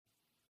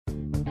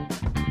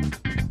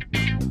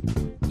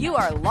You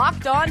are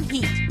Locked On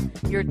Heat,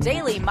 your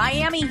daily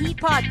Miami Heat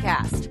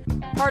podcast.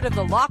 Part of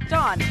the Locked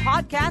On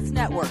Podcast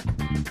Network,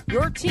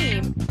 your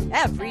team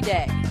every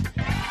day.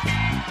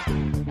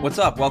 What's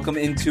up? Welcome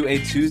into a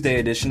Tuesday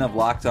edition of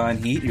Locked On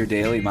Heat, your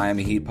daily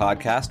Miami Heat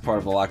podcast, part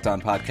of the Locked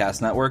On Podcast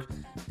Network,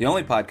 the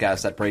only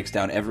podcast that breaks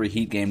down every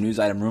Heat game news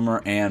item,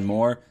 rumor, and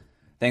more.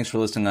 Thanks for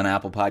listening on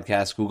Apple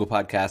Podcasts, Google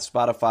Podcasts,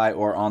 Spotify,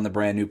 or on the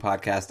brand new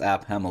podcast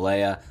app,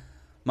 Himalaya.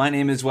 My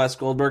name is Wes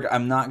Goldberg.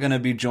 I'm not going to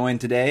be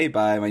joined today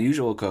by my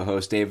usual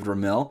co-host, David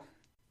Ramil.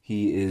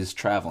 He is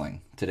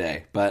traveling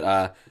today.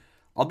 But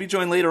I'll be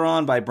joined later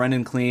on by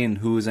Brendan Clean,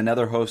 who is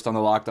another host on the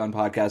Locked On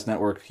Podcast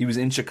Network. He was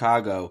in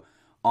Chicago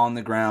on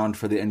the ground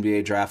for the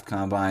NBA Draft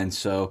Combine.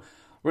 So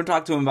we're going to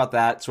talk to him about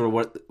that, sort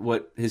of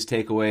what his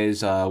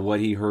takeaways, what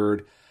he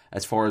heard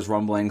as far as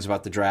rumblings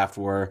about the draft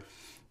were.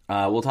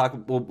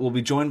 We'll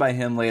be joined by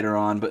him later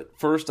on, but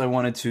first I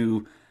wanted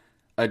to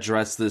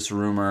address this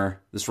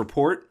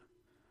report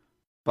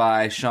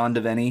by Sean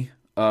Deveney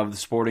of the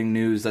Sporting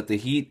News that the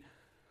Heat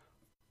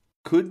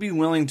could be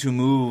willing to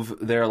move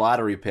their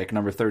lottery pick,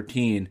 number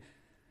 13,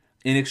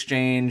 in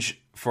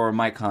exchange for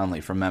Mike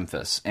Conley from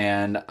Memphis.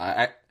 And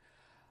I've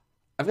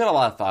got a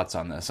lot of thoughts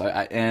on this,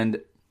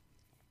 and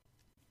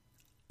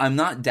I'm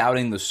not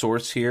doubting the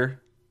source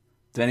here.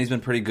 Deveney's been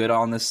pretty good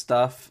on this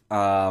stuff.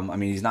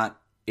 He's not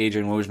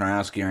Adrian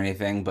Wojnarowski or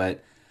anything,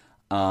 but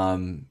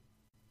I'm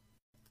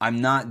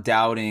not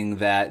doubting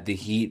that the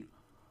Heat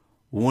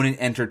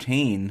wouldn't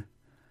entertain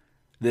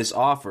this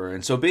offer.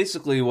 And so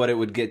basically what it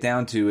would get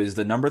down to is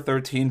the number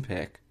 13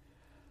 pick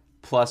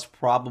plus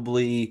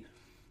probably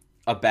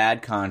a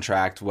bad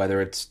contract,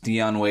 whether it's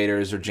Dion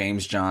Waiters or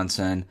James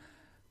Johnson.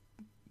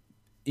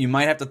 You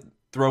might have to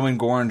throw in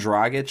Goran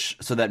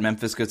Dragic so that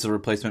Memphis gets a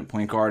replacement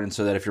point guard, and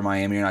so that if you're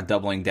Miami, you're not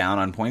doubling down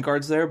on point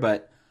guards there.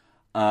 But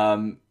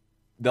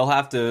they'll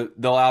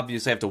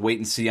obviously have to wait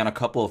and see on a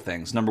couple of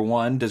things. Number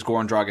one, does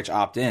Goran Dragic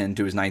opt in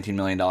to his $19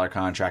 million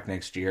contract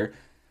next year?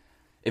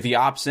 If he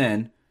opts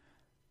in,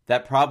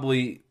 that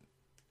probably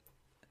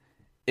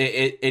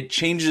it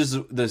changes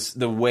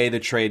the way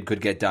the trade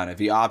could get done. If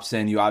he opts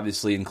in, you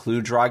obviously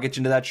include Dragic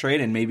into that trade,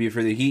 and maybe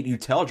for the Heat, you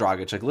tell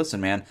Dragic, like,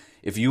 listen, man,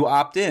 if you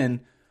opt in,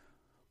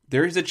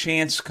 there is a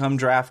chance come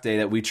draft day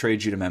that we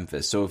trade you to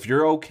Memphis. So if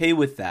you're okay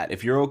with that,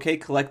 if you're okay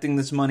collecting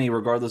this money,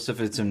 regardless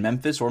if it's in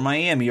Memphis or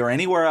Miami or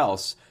anywhere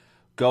else,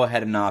 go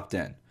ahead and opt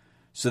in.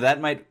 So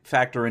that might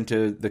factor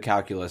into the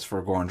calculus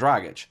for Goran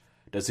Dragic.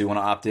 Does he want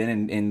to opt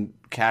in and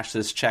cash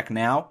this check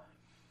now?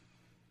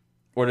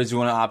 Or does he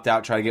want to opt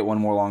out, try to get one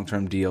more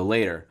long-term deal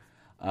later?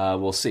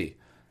 We'll see.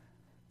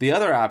 The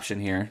other option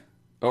here,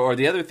 or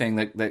the other thing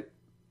that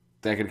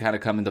could kind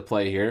of come into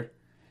play here,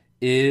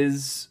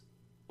 is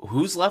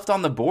who's left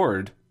on the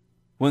board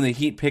when the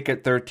Heat pick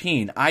at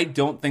 13? I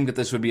don't think that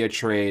this would be a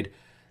trade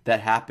that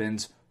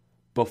happens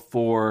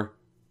before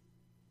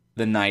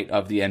the night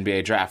of the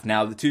NBA draft.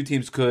 Now, the two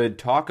teams could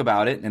talk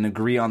about it and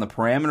agree on the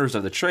parameters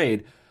of the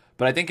trade,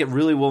 but I think it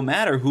really will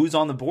matter who's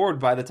on the board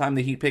by the time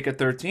the Heat pick at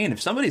 13.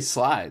 If somebody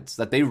slides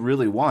that they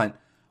really want,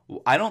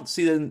 I don't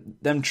see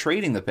them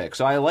trading the pick.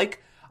 So I like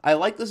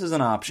this as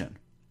an option.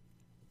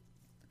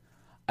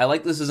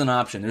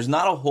 There's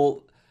not a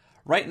whole...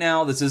 Right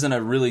now, this isn't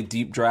a really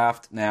deep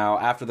draft. Now,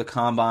 after the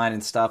combine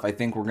and stuff, I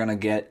think we're going to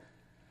get...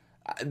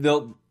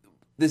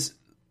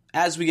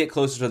 As we get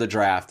closer to the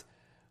draft,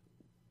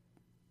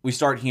 we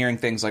start hearing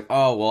things like,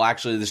 oh, well,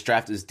 actually, this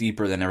draft is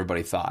deeper than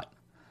everybody thought.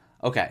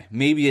 Okay,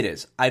 maybe it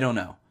is. I don't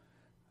know.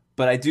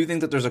 But I do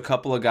think that there's a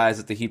couple of guys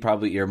that the Heat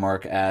probably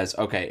earmark as,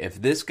 okay,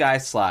 if this guy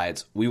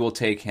slides, we will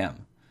take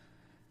him.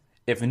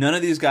 If none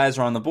of these guys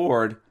are on the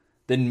board,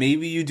 then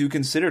maybe you do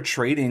consider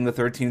trading the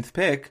 13th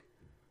pick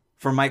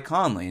for Mike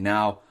Conley.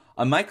 Now,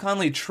 a Mike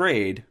Conley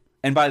trade,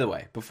 and by the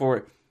way,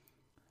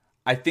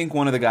 I think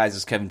one of the guys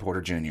is Kevin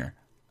Porter Jr.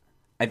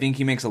 I think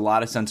he makes a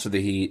lot of sense for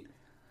the Heat.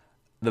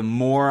 The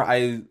more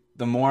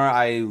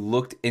I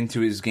looked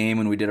into his game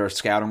when we did our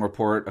scouting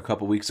report a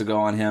couple weeks ago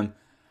on him,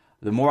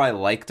 the more I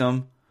liked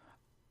him.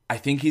 I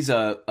think he's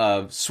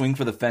a swing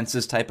for the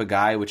fences type of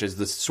guy, which is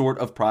the sort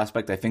of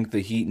prospect I think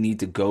the Heat need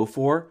to go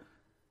for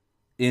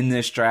in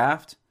this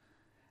draft.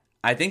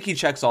 I think he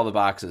checks all the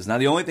boxes. Now,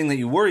 the only thing that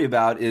you worry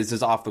about is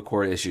his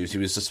off-the-court issues. He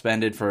was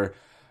suspended from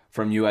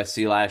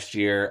USC last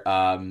year.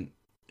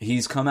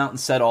 He's come out and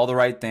said all the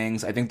right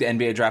things. I think the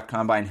NBA Draft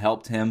Combine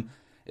helped him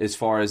as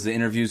far as the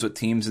interviews with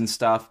teams and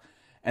stuff.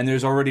 And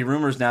there's already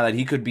rumors now that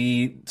he could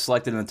be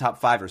selected in the top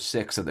 5 or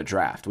 6 of the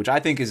draft, which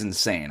I think is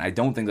insane. I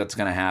don't think that's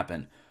going to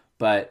happen.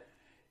 But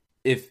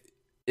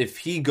if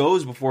he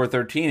goes before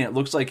 13, it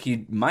looks like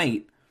he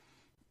might,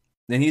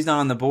 then he's not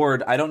on the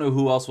board. I don't know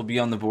who else will be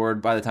on the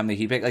board by the time that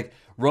he pick. Like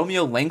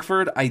Romeo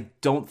Langford, I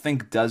don't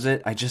think does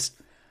it.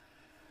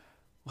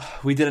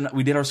 We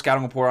did our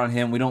scouting report on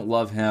him. We don't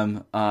love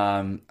him.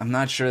 I'm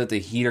not sure that the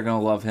Heat are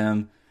going to love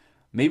him.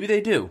 Maybe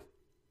they do.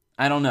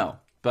 I don't know.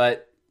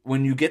 But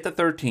when you get to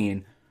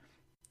 13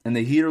 and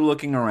the Heat are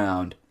looking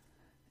around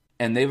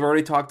and they've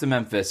already talked to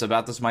Memphis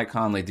about this Mike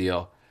Conley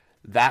deal,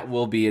 that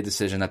will be a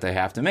decision that they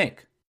have to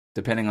make,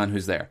 depending on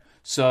who's there.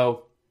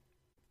 So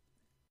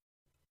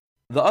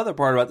the other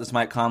part about this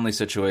Mike Conley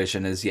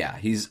situation is, yeah,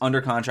 he's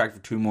under contract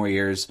for 2 more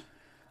years.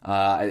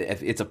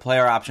 If it's a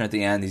player option at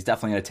the end, he's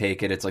definitely going to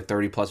take it. It's like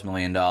 $30+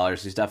 million.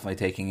 He's definitely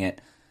taking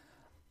it.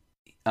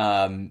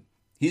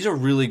 He's a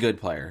really good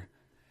player.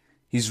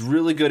 He's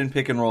really good in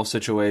pick and roll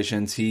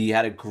situations. He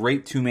had a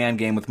great 2-man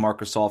game with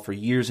Marc Gasol for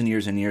years and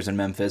years and years in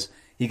Memphis.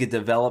 He could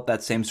develop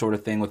that same sort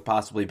of thing with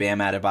possibly Bam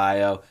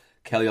Adebayo,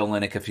 Kelly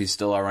Olynyk if he's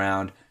still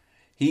around.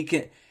 He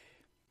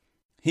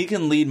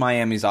can lead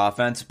Miami's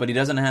offense, but he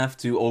doesn't have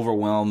to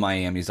overwhelm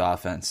Miami's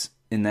offense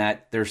in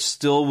that there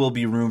still will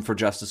be room for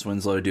Justice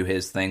Winslow to do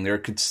his thing. There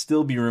could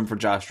still be room for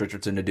Josh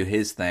Richardson to do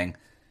his thing.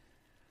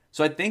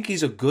 So I think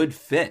he's a good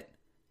fit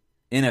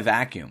in a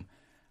vacuum.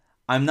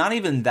 I'm not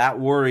even that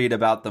worried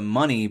about the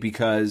money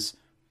because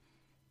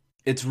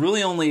it's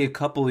really only a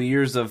couple of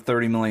years of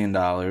 $30 million.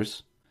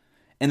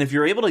 And if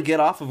you're able to get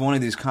off of one of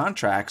these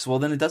contracts, well,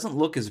 then it doesn't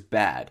look as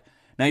bad.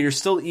 Now, you're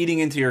still eating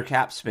into your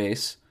cap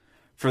space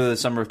for the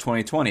summer of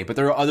 2020, but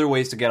there are other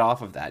ways to get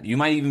off of that. You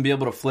might even be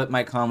able to flip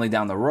Mike Conley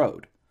down the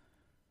road.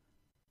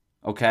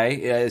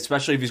 Okay?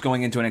 Especially if he's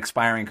going into an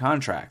expiring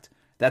contract.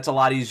 That's a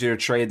lot easier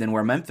to trade than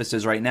where Memphis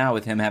is right now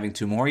with him having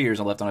 2 more years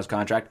left on his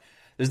contract.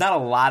 There's not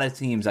a lot of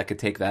teams that could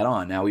take that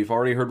on. Now, we've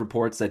already heard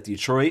reports that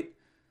Detroit,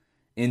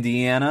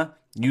 Indiana,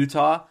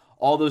 Utah,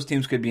 all those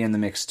teams could be in the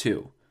mix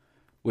too,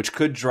 which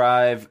could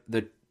drive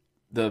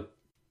the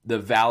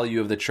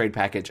value of the trade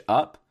package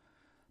up.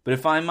 But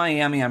if I'm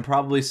Miami, I'm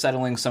probably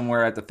settling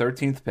somewhere at the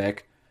 13th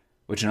pick,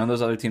 which none of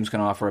those other teams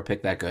can offer a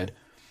pick that good.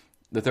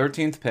 The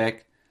 13th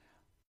pick,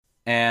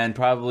 and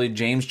probably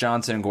James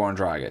Johnson and Goran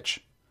Dragic.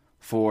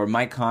 For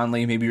Mike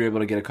Conley, maybe you're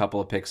able to get a couple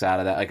of picks out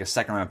of that, like a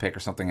second-round pick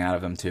or something out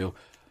of him too.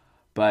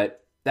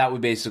 But that would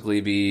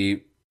basically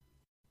be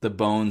the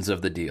bones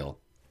of the deal.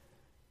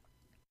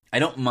 I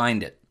don't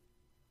mind it.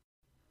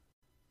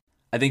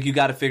 I think you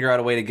got to figure out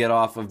a way to get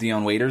off of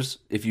Dion Waiters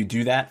if you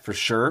do that, for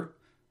sure.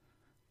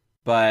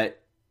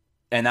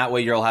 And that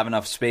way you'll have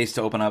enough space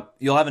to open up.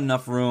 You'll have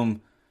enough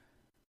room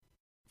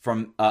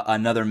from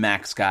another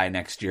max guy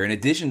next year, in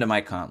addition to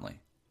Mike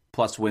Conley,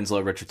 plus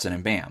Winslow, Richardson,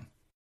 and Bam.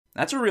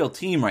 That's a real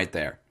team right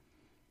there.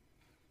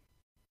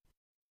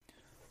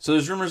 So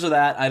there's rumors of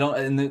that.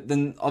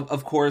 Then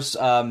of course,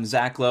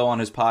 Zach Lowe on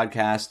his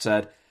podcast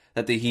said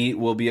that the Heat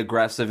will be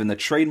aggressive in the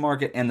trade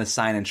market and the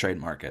sign-and-trade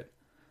market.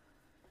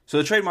 So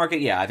the trade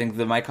market, yeah, I think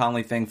the Mike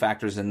Conley thing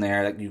factors in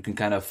there. That you can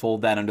kind of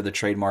fold that under the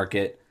trade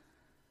market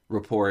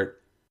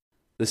report.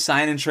 The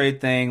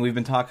sign-and-trade thing, we've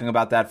been talking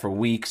about that for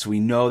weeks. We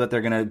know that they're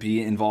going to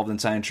be involved in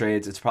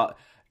sign-and-trades. It's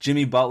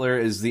Jimmy Butler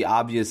is the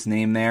obvious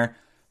name there,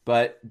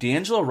 but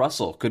D'Angelo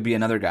Russell could be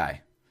another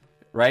guy.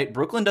 Right,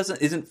 Brooklyn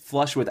isn't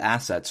flush with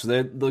assets.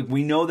 So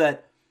we know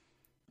that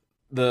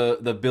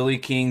the Billy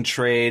King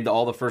trade,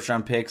 all the first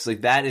round picks,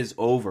 like that is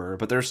over.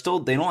 But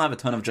they don't have a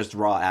ton of just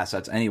raw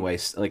assets anyway,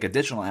 like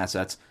additional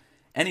assets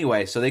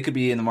anyway. So they could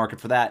be in the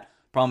market for that.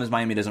 Problem is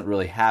Miami doesn't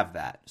really have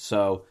that.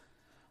 So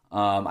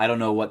I don't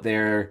know what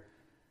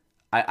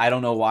I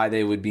don't know why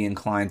they would be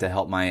inclined to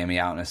help Miami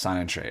out in a sign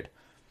and trade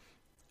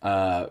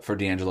for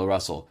D'Angelo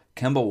Russell.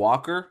 Kemba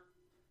Walker,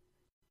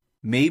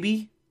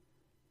 maybe.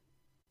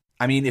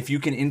 I mean, if you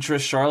can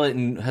interest Charlotte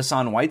and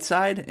Hassan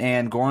Whiteside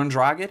and Goran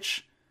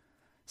Dragic,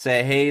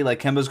 say, hey,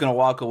 like Kemba's going to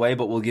walk away,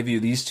 but we'll give you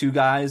these 2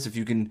 guys if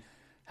you can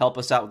help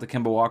us out with the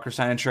Kemba Walker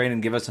sign and trade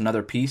and give us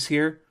another piece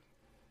here.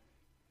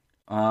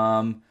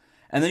 And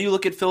then you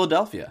look at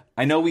Philadelphia.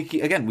 I know we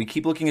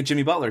keep looking at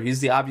Jimmy Butler.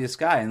 He's the obvious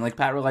guy, and like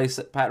Pat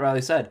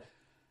Riley said,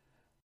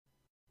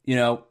 you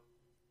know,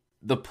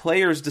 the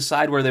players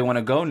decide where they want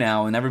to go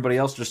now, and everybody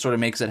else just sort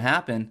of makes it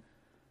happen.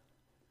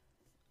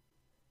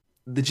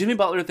 The Jimmy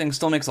Butler thing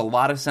still makes a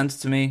lot of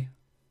sense to me.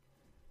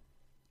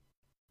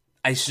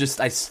 I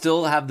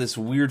still have this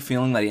weird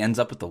feeling that he ends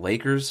up with the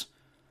Lakers,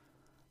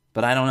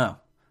 but I don't know.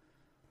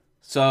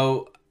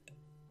 So,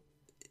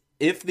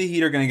 if the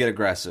Heat are going to get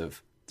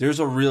aggressive, there's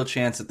a real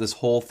chance that this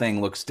whole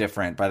thing looks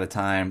different by the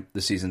time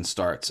the season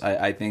starts.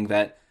 I think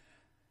that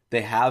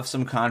they have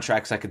some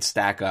contracts that could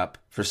stack up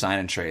for sign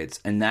and trades,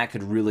 and that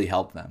could really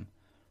help them.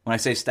 When I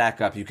say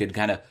stack up, you could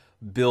kind of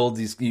build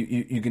these.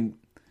 You can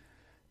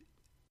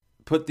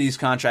put these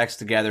contracts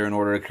together in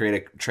order to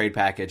create a trade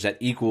package that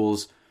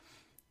equals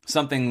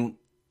something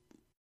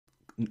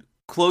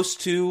close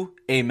to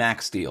a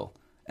max deal.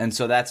 And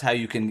so that's how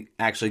you can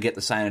actually get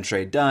the sign and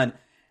trade done.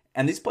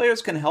 And these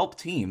players can help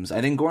teams.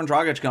 I think Goran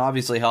Dragic can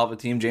obviously help a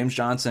team. James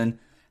Johnson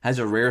has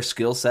a rare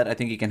skill set. I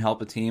think he can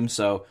help a team.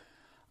 So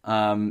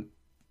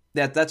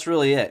that's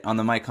really it on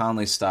the Mike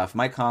Conley stuff.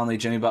 Mike Conley,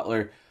 Jimmy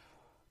Butler,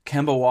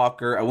 Kemba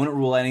Walker. I wouldn't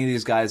rule any of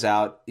these guys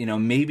out. You know,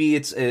 maybe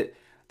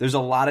there's a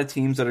lot of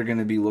teams that are going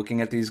to be looking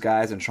at these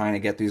guys and trying to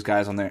get these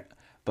guys on there.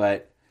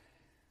 But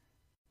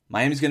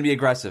Miami's going to be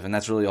aggressive, and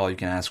that's really all you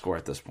can ask for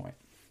at this point.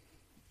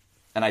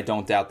 And I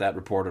don't doubt that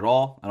report at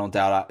all. I don't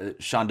doubt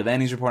Sean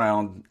Devaney's report.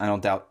 I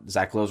don't doubt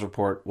Zach Lowe's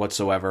report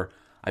whatsoever.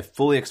 I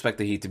fully expect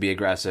the Heat to be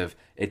aggressive.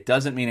 It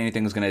doesn't mean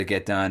anything's going to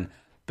get done,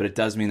 but it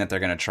does mean that they're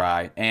going to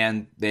try.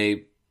 And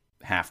they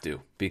have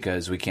to,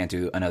 because we can't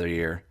do another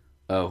year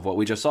of what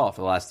we just saw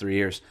for the last 3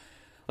 years.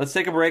 Let's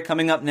take a break.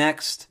 Coming up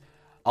next,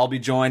 I'll be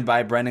joined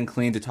by Brendan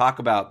Clean to talk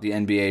about the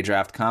NBA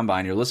Draft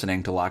Combine. You're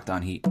listening to Locked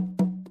On Heat.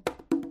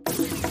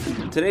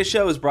 Today's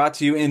show is brought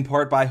to you in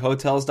part by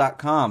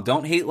Hotels.com.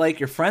 Don't hate like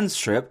your friend's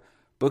trip.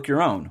 Book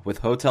your own with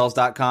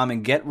Hotels.com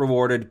and get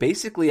rewarded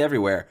basically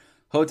everywhere.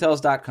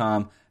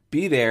 Hotels.com.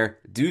 Be there.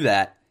 Do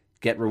that.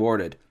 Get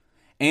rewarded.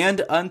 And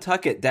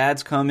Untuck It.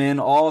 Dads come in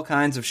all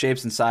kinds of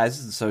shapes and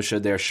sizes, and so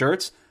should their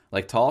shirts,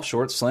 like tall,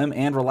 short, slim,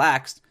 and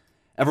relaxed.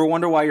 Ever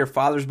wonder why your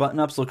father's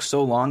button-ups look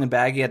so long and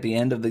baggy at the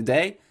end of the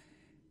day?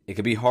 It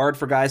can be hard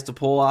for guys to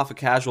pull off a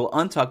casual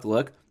untucked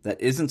look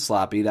that isn't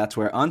sloppy. That's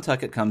where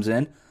Untuck It comes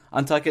in.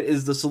 Untuck It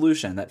is the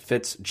solution that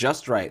fits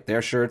just right.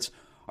 Their shirts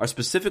are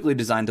specifically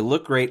designed to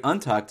look great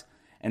untucked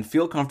and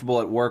feel comfortable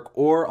at work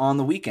or on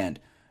the weekend.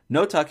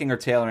 No tucking or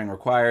tailoring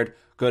required.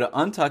 Go to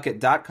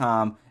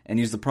untuckit.com and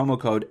use the promo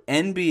code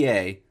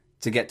NBA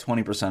to get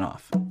 20%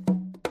 off.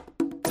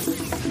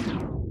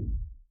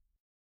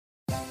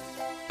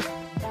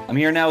 I'm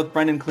here now with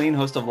Brendan Clean,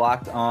 host of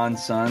Locked On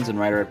Suns and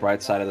writer at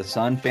Bright Side of the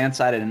Sun,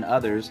 Fansided and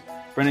others.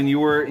 Brendan, you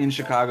were in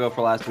Chicago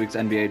for last week's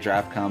NBA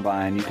Draft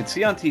Combine. You could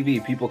see on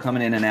TV people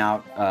coming in and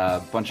out, a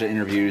bunch of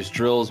interviews,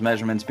 drills,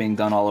 measurements being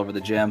done all over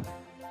the gym.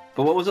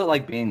 But what was it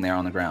like being there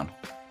on the ground?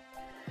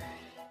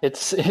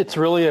 It's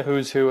really a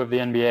who's who of the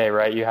NBA,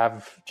 right? You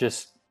have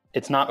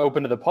it's not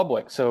open to the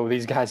public, so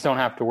these guys don't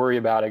have to worry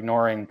about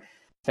ignoring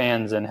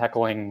fans and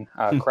heckling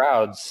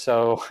crowds.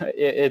 So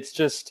it's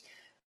just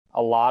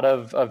a lot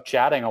of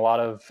chatting, a lot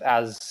of,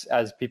 as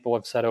people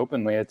have said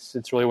openly,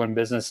 it's really when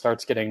business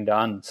starts getting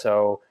done.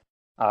 So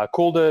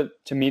cool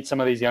to meet some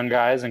of these young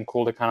guys and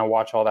cool to kind of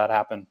watch all that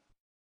happen.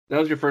 That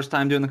was your first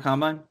time doing the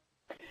Combine?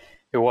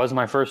 It was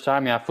my first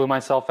time. Yeah, I flew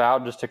myself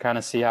out just to kind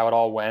of see how it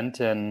all went,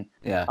 and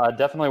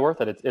definitely worth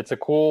it. It's a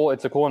cool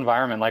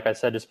environment, like I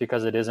said, just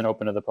because it isn't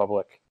open to the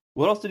public.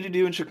 What else did you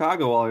do in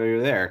Chicago while you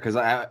were there? Because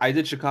I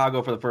did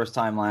Chicago for the first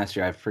time last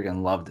year. I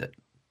freaking loved it.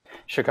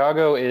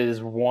 Chicago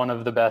is one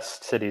of the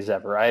best cities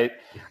ever. I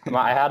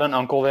had an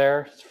uncle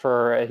there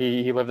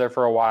he lived there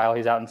for a while.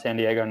 He's out in San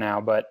Diego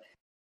now, but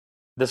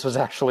this was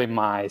actually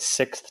my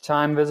 6th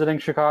time visiting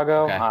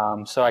Chicago.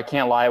 Okay. So I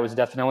can't lie. It was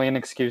definitely an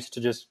excuse to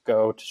just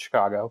go to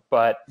Chicago.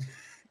 But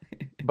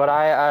the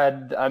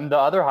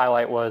other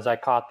highlight was I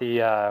caught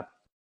the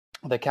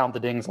Count the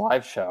Dings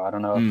live show. I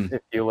don't know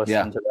if you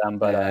listened to them,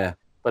 but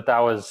but that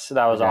was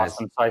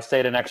awesome. So I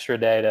stayed an extra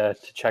day to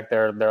check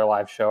their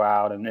live show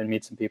out and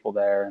meet some people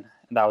there, and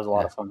that was a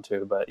lot of fun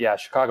too. But yeah,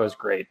 Chicago's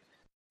great.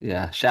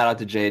 Yeah, shout out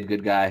to Jade,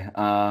 good guy.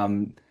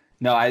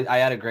 No, I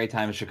had a great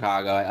time in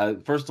Chicago.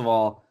 First of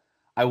all,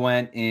 I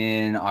went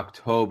in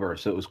October,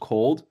 so it was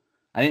cold.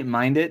 I didn't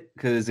mind it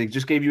because it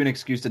just gave you an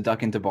excuse to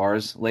duck into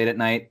bars late at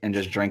night and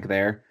just drink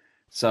there.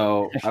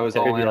 So I was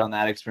all in on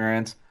that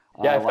experience.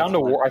 Yeah,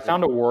 I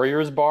found a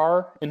Warriors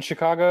bar in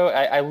Chicago.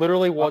 I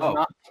literally was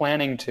not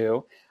planning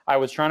to. I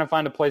was trying to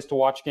find a place to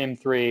watch Game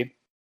 3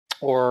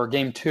 or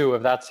Game 2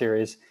 of that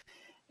series,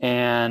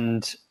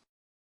 and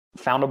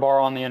found a bar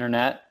on the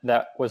internet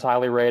that was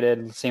highly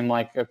rated, seemed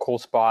like a cool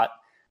spot.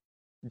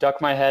 Duck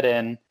my head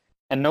in.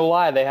 And no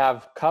lie, they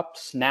have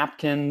cups,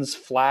 napkins,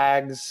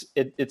 flags.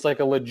 It's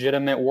like a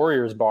legitimate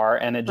Warriors bar,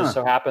 and it just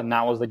so happened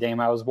that was the game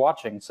I was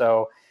watching.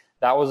 So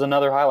that was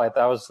another highlight.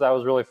 That was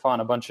really fun.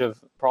 A bunch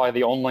of probably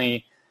the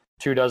only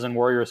 24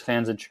 Warriors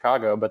fans in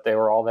Chicago, but they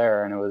were all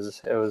there, and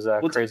it was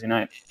a crazy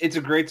night. It's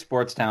a great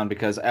sports town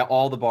because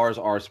all the bars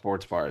are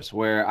sports bars.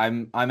 Where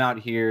I'm out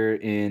here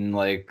in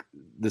like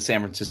the San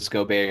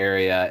Francisco Bay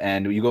Area,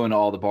 and you go into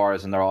all the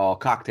bars, and they're all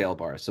cocktail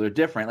bars. So they're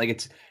different.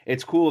 Like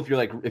it's cool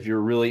if you're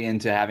really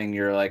into having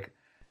your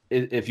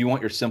if you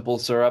want your simple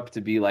syrup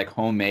to be like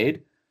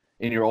homemade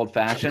in your old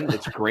fashioned,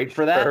 it's great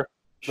for that.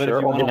 But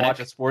if you want to watch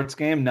a sports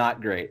game,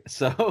 not great.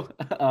 So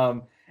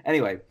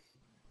anyway.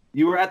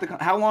 You were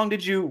how long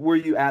were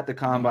you at the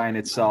Combine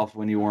itself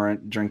when you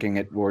weren't drinking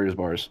at Warriors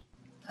bars?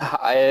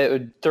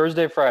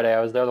 Thursday, Friday,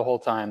 I was there the whole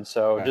time.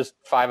 So just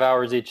 5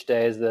 hours each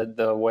day is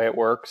the way it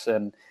works.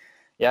 And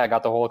yeah, I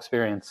got the whole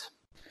experience.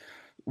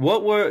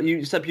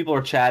 You said people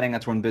are chatting.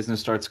 That's when business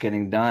starts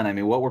getting done. I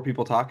mean, what were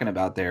people talking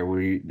about there?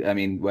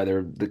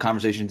 Whether the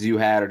conversations you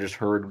had or just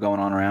heard going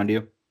on around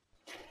you?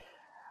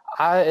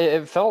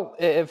 It felt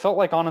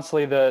like,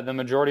 honestly, the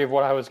majority of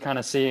what I was kind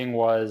of seeing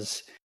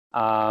was,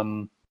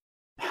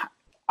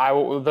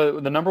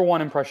 the number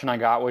one impression I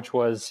got, which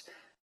was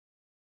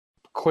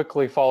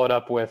quickly followed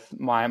up with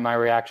my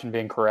reaction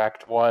being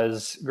correct,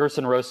 was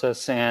Gerson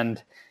Rosas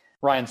and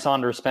Ryan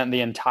Saunders spent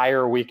the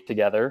entire week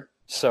together.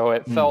 So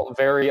it felt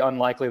very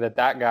unlikely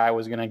that guy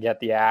was going to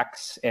get the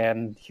axe.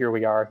 And here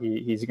we are.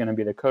 He's going to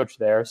be the coach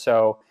there.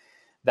 So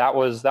that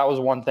was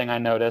one thing I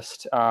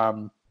noticed.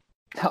 A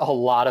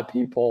lot of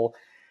people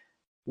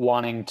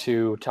wanting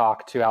to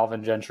talk to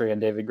Alvin Gentry and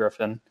David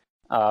Griffin,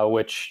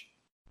 which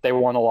they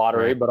won the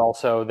lottery, but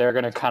also they're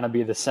going to kind of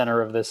be the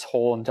center of this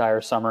whole entire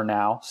summer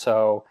now.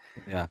 So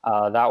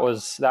that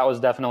was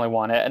definitely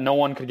one. And no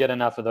one could get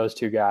enough of those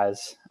two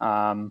guys.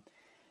 And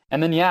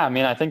then,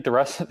 I think the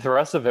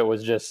rest of it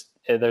was just,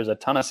 there's a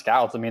ton of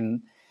scouts. I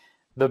mean,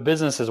 the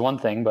business is one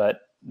thing,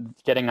 but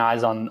getting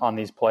eyes on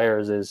these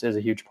players is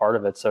a huge part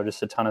of it. So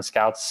just a ton of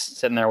scouts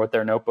sitting there with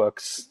their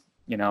notebooks,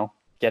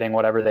 getting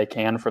whatever they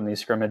can from these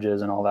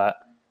scrimmages and all that.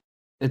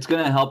 It's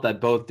going to help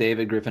that both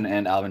David Griffin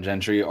and Alvin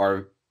Gentry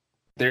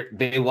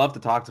they love to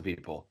talk to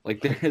people.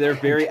 Like they're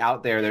very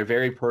out there. They're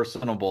very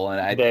personable,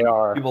 and I think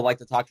people like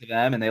to talk to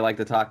them, and they like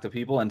to talk to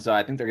people. And so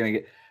I think they're going to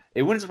get.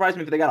 It wouldn't surprise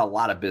me if they got a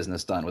lot of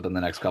business done within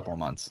the next couple of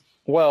months.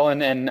 Well,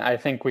 and I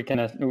think we can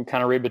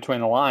kind of read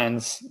between the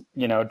lines.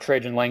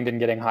 Trajan Langdon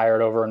getting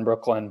hired over in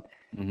Brooklyn.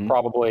 Mm-hmm.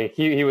 Probably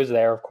he was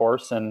there, of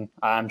course, and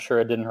I'm sure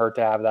it didn't hurt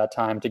to have that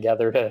time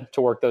together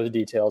to work those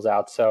details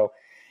out. So.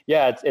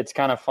 Yeah, it's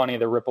kind of funny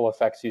the ripple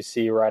effects you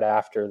see right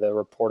after the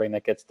reporting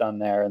that gets done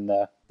there and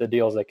the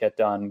deals that get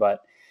done.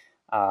 But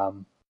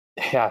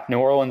New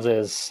Orleans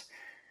is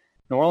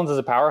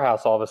a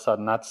powerhouse all of a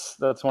sudden.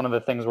 That's one of the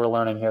things we're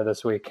learning here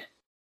this week.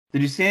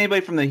 Did you see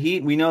anybody from the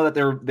Heat? We know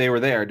that they were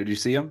there. Did you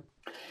see them?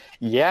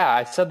 Yeah,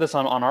 I said this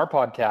on our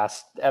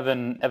podcast.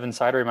 Evan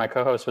Sidery, my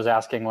co-host, was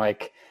asking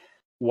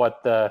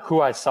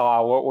who I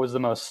saw, what was the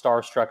most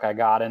starstruck I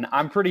got. And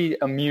I'm pretty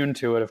immune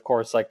to it, of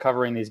course, like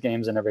covering these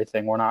games and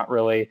everything. We're not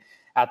really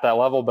at that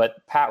level,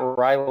 but Pat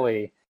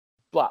Riley,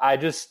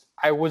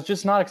 I was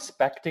just not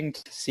expecting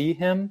to see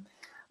him.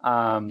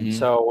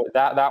 So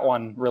that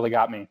one really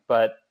got me.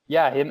 But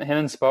yeah, him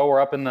and Spo were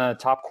up in the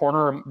top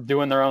corner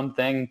doing their own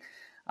thing.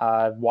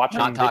 Watching.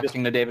 Not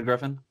talking to David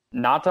Griffin?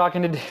 Not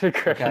talking to David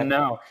Griffin, okay.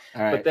 No.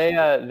 All right. But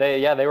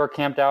they were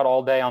camped out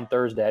all day on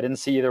Thursday. I didn't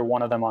see either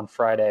one of them on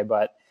Friday,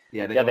 but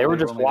they were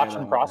just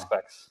watching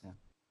prospects.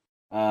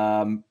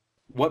 Yeah.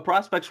 What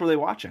prospects were they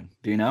watching?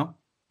 Do you know?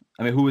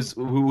 I mean, who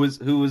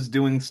was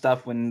doing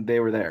stuff when they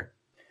were there?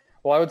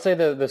 Well, I would say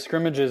the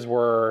scrimmages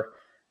were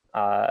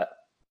a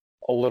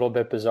little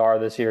bit bizarre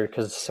this year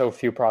because so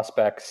few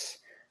prospects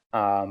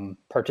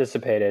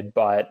participated.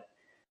 But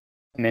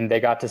I mean, they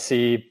got to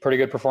see pretty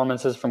good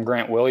performances from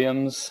Grant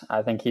Williams.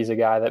 I think he's a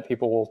guy that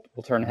people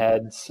will turn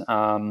heads.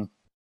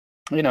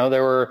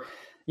 There were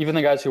even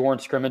the guys who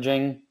weren't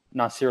scrimmaging.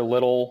 Nasir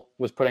Little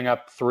was putting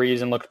up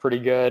threes and looked pretty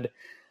good.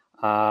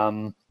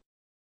 Brandon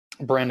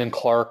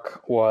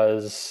Clark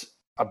was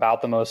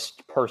about the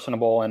most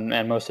personable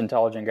and most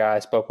intelligent guy I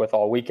spoke with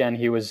all weekend.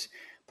 He was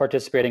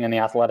participating in the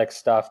athletic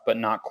stuff, but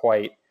not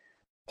quite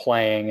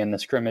playing in the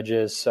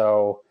scrimmages.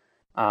 So,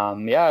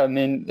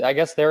 I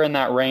guess they're in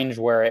that range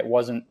where it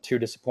wasn't too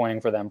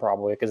disappointing for them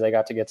probably because they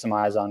got to get some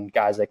eyes on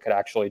guys they could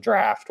actually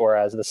draft,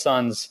 whereas the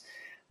Suns,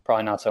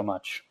 probably not so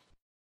much.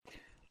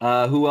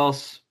 Who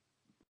else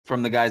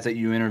from the guys that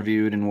you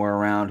interviewed and were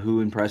around,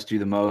 who impressed you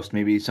the most?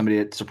 Maybe somebody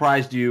that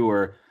surprised you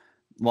or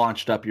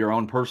launched up your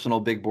own personal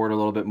big board a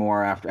little bit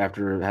more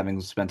after having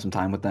spent some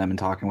time with them and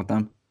talking with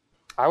them?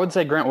 I would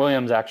say Grant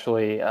Williams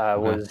actually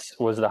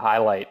was the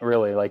highlight,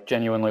 really,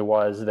 genuinely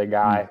was the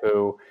guy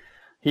who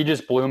he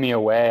just blew me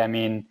away. I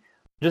mean,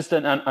 just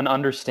an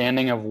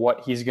understanding of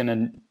what he's going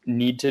to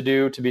need to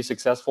do to be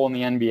successful in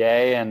the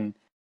NBA. And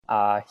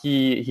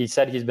he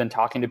said he's been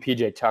talking to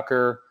PJ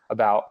Tucker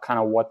about kind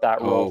of what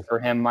that role for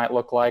him might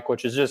look like,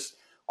 which is just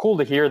cool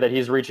to hear that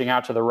he's reaching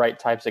out to the right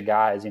types of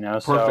guys,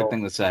 Perfect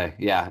thing to say.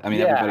 Yeah. I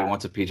mean, everybody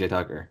wants a PJ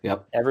Tucker.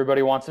 Yep.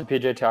 Everybody wants a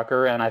PJ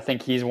Tucker. And I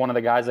think he's one of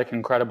the guys that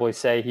can credibly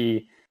say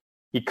he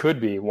could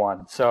be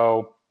one.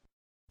 So,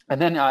 and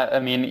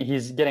then,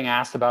 he's getting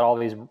asked about all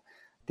these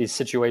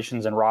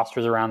situations and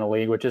rosters around the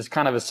league, which is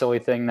kind of a silly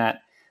thing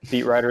that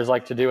beat writers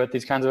like to do at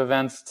these kinds of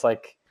events. It's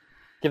like,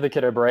 give the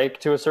kid a break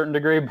to a certain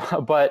degree,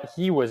 but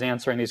he was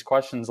answering these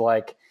questions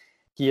like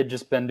he had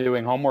just been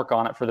doing homework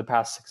on it for the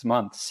past 6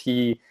 months.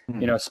 He,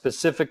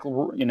 specific,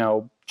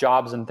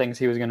 jobs and things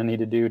he was going to need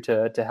to do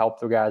to help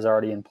the guys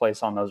already in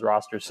place on those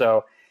rosters.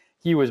 So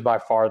he was by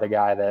far the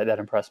guy that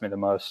impressed me the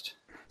most.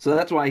 So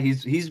that's why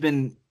he's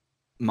been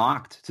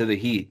mocked to the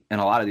Heat in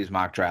a lot of these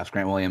mock drafts.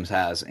 Grant Williams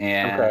has,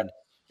 and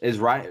is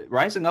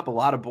rising up a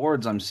lot of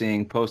boards I'm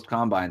seeing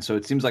post-combine. So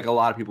it seems like a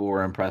lot of people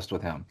were impressed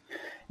with him.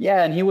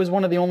 Yeah, and he was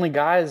one of the only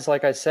guys,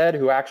 like I said,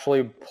 who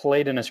actually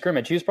played in a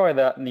scrimmage. He was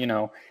probably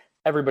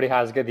everybody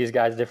has these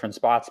guys different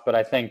spots, but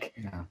I think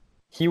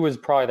he was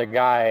probably the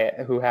guy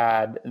who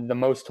had the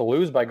most to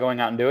lose by going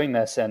out and doing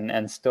this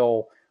and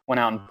still went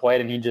out and played.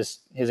 And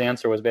his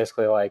answer was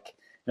basically like,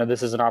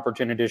 this is an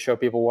opportunity to show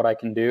people what I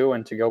can do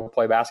and to go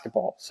play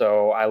basketball.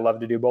 So I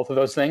love to do both of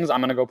those things. I'm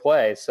going to go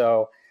play.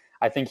 So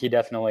I think he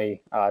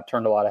definitely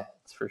turned a lot of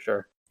heads for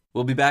sure.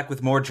 We'll be back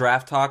with more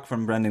draft talk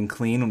from Brendan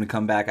Clean when we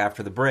come back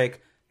after the break.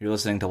 You're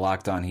listening to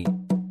Locked On Heat.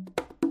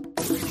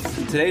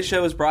 Today's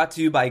show is brought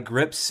to you by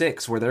Grip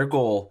 6, where their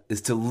goal is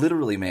to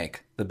literally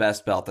make the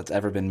best belt that's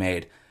ever been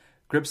made.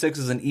 Grip 6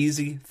 is an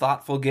easy,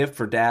 thoughtful gift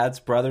for dads,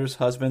 brothers,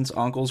 husbands,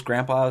 uncles,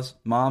 grandpas,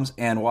 moms,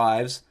 and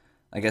wives.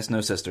 I guess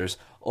no sisters.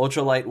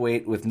 Ultra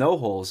lightweight with no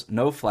holes,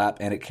 no flap,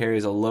 and it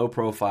carries a low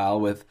profile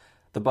with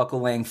the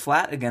buckle laying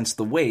flat against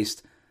the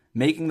waist,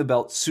 making the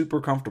belt super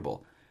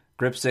comfortable.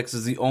 Grip 6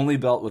 is the only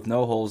belt with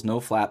no holes,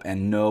 no flap,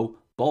 and no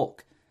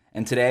bulk.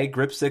 And today,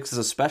 Grip 6 is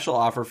a special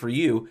offer for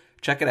you.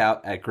 Check it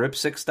out at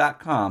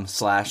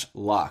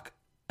grip6.com/lock.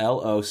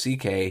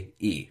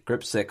 LOCKE.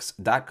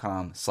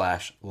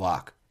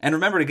 Grip6.com/lock. And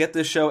remember to get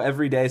this show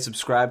every day,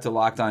 subscribe to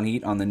Locked On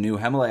Heat on the new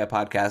Himalaya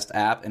podcast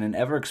app. In an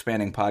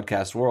ever-expanding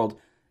podcast world,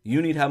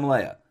 you need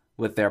Himalaya.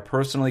 With their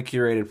personally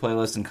curated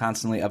playlist and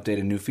constantly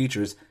updated new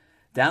features,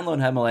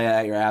 download Himalaya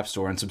at your app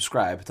store and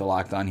subscribe to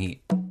Locked On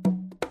Heat.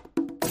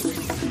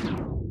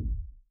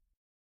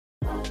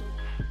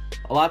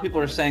 A lot of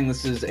people are saying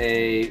this is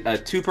a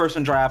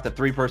two-person draft, a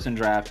three-person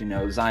draft,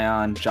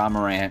 Zion, Ja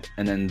Morant,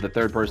 and then the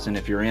third person,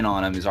 if you're in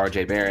on him, is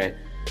RJ Barrett.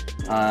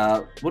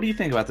 What do you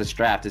think about this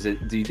draft?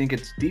 Do you think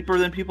it's deeper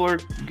than people are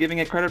giving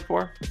it credit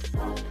for?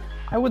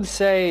 I would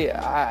say,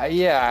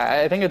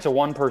 I think it's a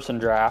one-person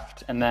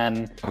draft, and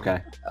then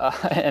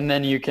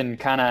you can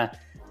kind of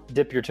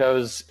dip your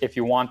toes if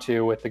you want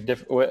to with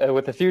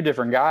a few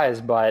different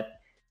guys. But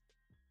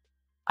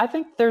I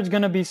think there's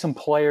going to be some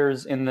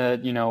players in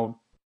the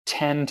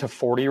 10 to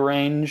 40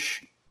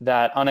 range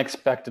that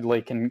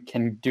unexpectedly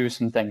can do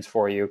some things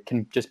for you.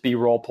 Can just be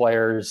role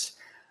players.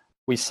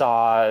 We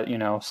saw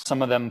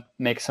some of them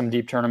make some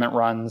deep tournament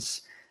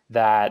runs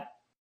that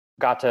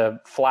got to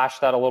flash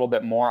that a little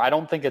bit more. I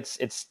don't think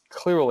it's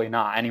clearly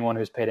not. Anyone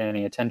who's paid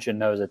any attention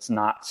knows it's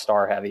not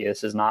star heavy.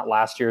 This is not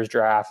last year's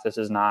draft. This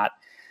is not,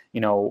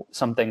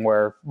 something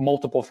where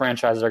multiple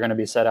franchises are going to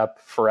be set up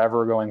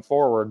forever going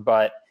forward.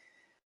 But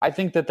I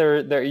think that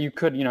there you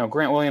could,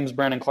 Grant Williams,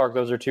 Brandon Clark,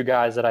 those are two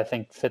guys that I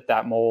think fit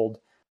that mold.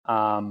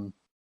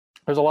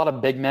 There's a lot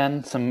of big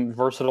men, some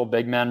versatile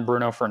big men.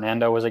 Bruno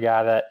Fernando was a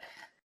guy that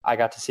I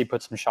got to see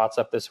put some shots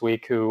up this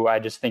week who I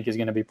just think is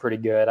going to be pretty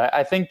good.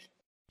 I think,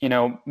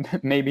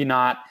 maybe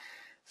not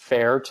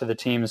fair to the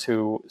teams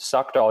who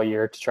sucked all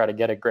year to try to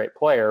get a great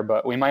player,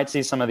 but we might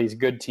see some of these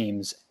good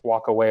teams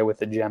walk away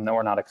with a gem that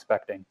we're not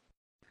expecting.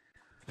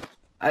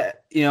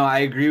 I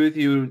agree with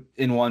you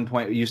in one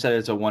point. You said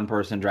it's a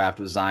one-person draft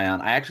with Zion.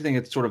 I actually think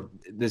it's sort of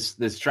this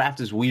draft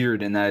is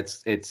weird in that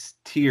it's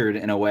tiered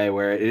in a way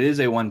where it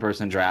is a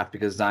one-person draft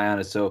because Zion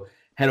is so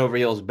head over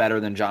heels better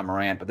than Ja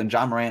Morant, but then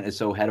Ja Morant is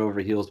so head over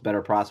heels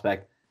better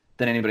prospect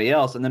than anybody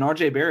else. And then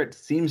RJ Barrett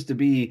seems to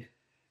be,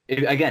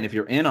 if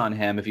you're in on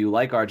him, if you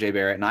like RJ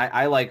Barrett, and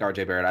I like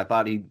RJ Barrett, I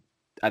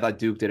thought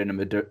Duke did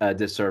him a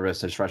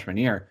disservice his freshman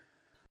year,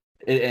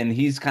 and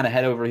he's kind of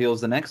head over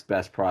heels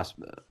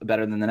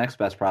better than the next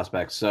best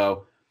prospect.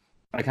 So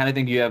I kind of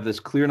think you have this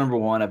clear number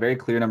one, a very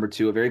clear number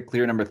two, a very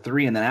clear number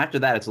three, and then after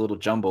that it's a little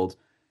jumbled.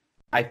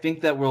 I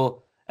think that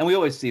and we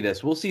always see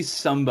this, we'll see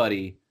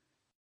somebody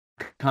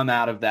come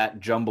out of that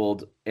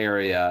jumbled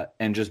area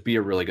and just be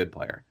a really good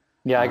player.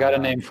 Yeah, I got a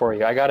name for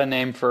you. I got a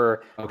name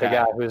for the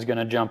guy who's going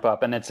to jump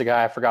up, and it's a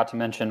guy I forgot to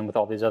mention with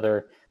all these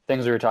other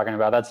things we were talking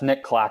about. That's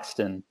Nick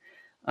Claxton.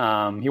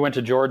 He went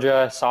to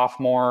Georgia,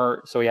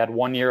 sophomore, so he had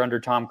 1 year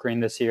under Tom Crean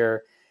this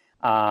year.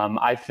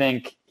 I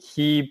think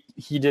he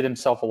did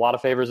himself a lot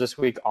of favors this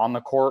week on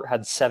the court,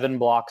 had 7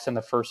 blocks in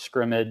the first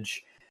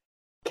scrimmage,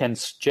 can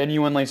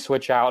genuinely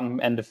switch out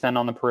and defend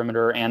on the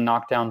perimeter and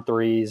knock down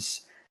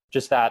threes.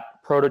 Just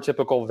that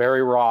prototypical,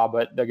 very raw,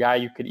 but the guy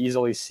you could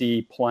easily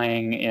see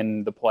playing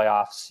in the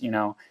playoffs,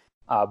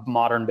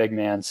 modern big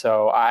man.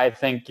 So I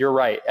think you're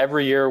right.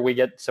 Every year we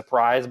get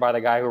surprised by the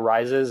guy who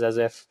rises as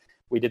if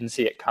we didn't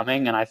see it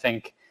coming. And I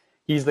think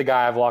he's the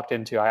guy I've locked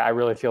into. I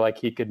really feel like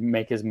he could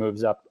make his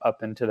moves up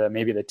into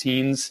maybe the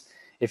teens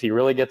if he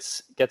really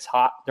gets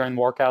hot during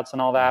workouts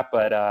and all that.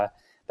 But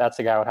that's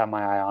the guy I would have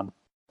my eye on.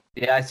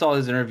 Yeah, I saw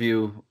his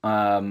interview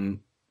on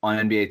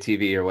NBA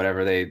TV or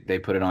whatever they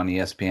put it on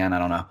ESPN. I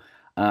don't know.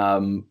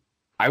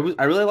 I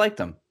really liked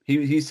him.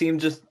 He seemed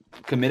just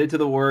committed to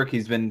the work.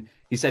 He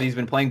said he's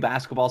been playing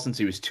basketball since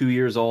he was 2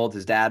 years old.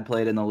 His dad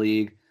played in the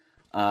league.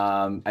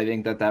 I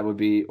think that would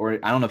be, or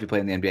I don't know if he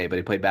played in the NBA, but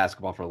he played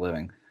basketball for a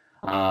living.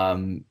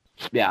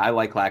 I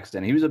like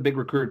Claxton. He was a big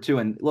recruit too.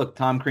 And look,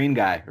 Tom Crean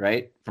guy,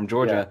 right? From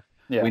Georgia.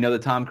 Yeah. We know the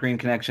Tom Crean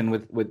connection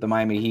with the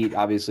Miami Heat.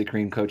 Obviously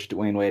Crean coached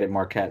Dwayne Wade at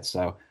Marquette.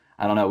 So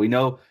I don't know. We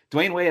know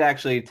Dwayne Wade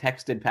actually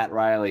texted Pat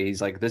Riley.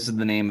 He's like, this is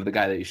the name of the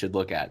guy that you should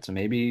look at. So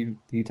maybe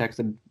he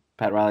texted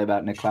Pat Riley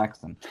about Nick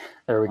Claxton.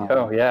 There we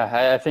go.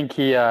 Yeah. I think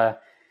he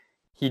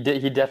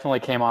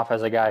definitely came off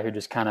as a guy who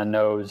just kind of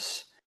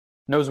knows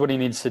what he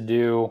needs to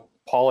do,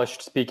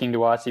 polished speaking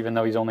to us, even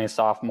though he's only a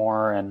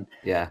sophomore. And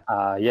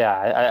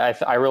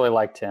I really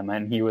liked him.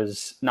 And he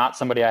was not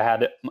somebody I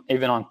had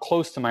even on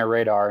close to my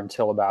radar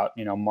until about,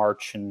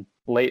 March, and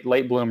late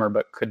bloomer,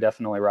 but could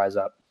definitely rise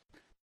up.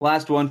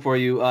 Last one for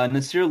you,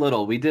 Nasir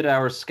Little. We did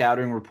our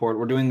scouting report.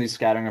 We're doing these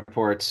scouting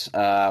reports.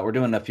 We're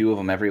doing a few of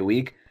them every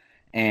week,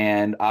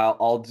 and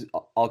I'll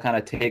kind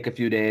of take a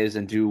few days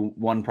and do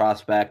one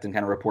prospect and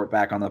kind of report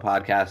back on the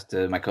podcast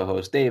to my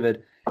co-host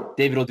David.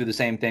 David will do the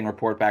same thing,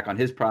 report back on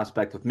his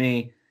prospect with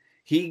me.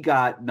 He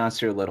got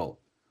Nasir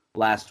Little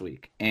last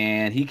week,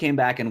 and he came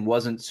back and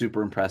wasn't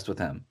super impressed with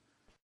him.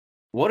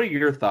 What are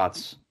your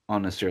thoughts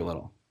on Nasir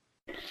Little?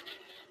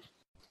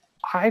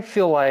 I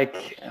feel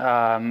like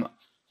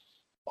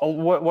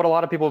what a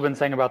lot of people have been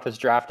saying about this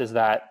draft is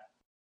that,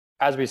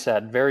 as we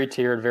said, very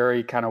tiered,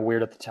 very kind of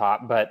weird at the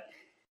top, but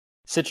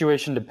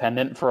situation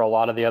dependent for a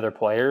lot of the other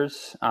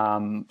players.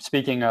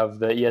 Speaking of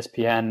the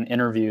ESPN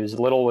interviews,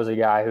 Little was a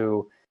guy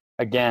who,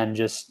 again,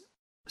 just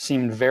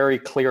seemed very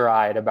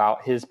clear-eyed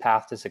about his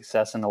path to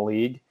success in the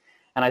league.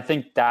 And I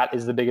think that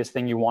is the biggest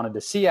thing you wanted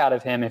to see out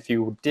of him if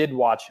you did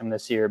watch him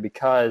this year,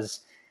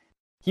 because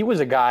he was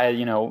a guy,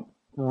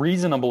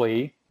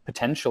 reasonably,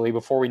 potentially,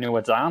 before we knew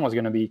what Zion was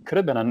going to be, could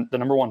have been the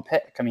number one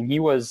pick. I mean, he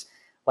was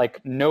like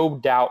no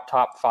doubt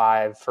top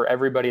 5 for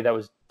everybody that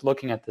was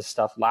looking at this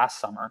stuff last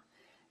summer,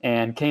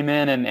 and came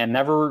in and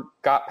never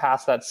got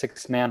past that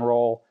 6-man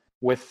role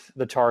with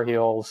the Tar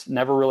Heels,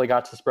 never really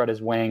got to spread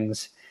his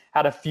wings.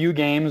 Had a few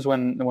games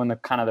when the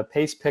kind of the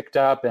pace picked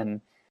up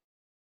and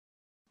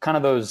kind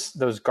of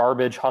those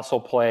garbage hustle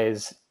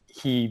plays.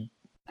 He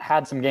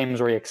had some games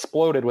where he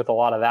exploded with a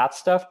lot of that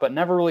stuff, but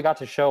never really got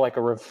to show like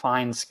a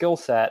refined skill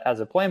set as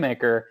a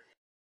playmaker.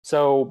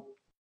 So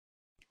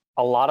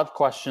a lot of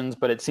questions,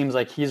 but it seems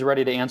like he's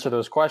ready to answer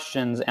those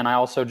questions. And I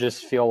also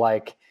just feel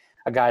like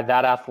a guy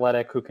that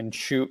athletic who can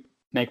shoot,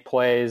 make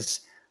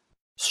plays,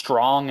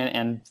 strong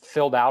and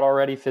filled out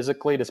already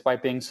physically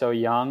despite being so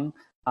young.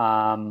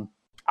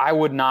 I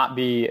would not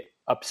be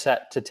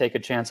upset to take a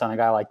chance on a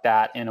guy like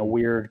that in a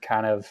weird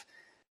kind of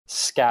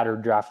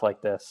scattered draft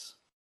like this.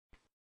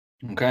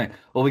 Okay.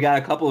 Well, we got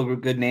a couple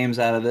of good names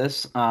out of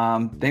this.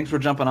 Thanks for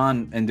jumping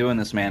on and doing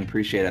this, man.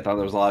 Appreciate it. I thought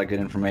there was a lot of good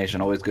information.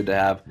 Always good to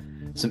have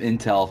some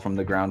intel from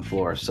the ground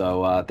floor.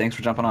 So thanks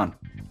for jumping on.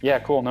 Yeah,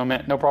 cool.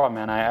 No problem,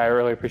 man. I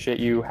really appreciate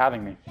you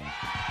having me.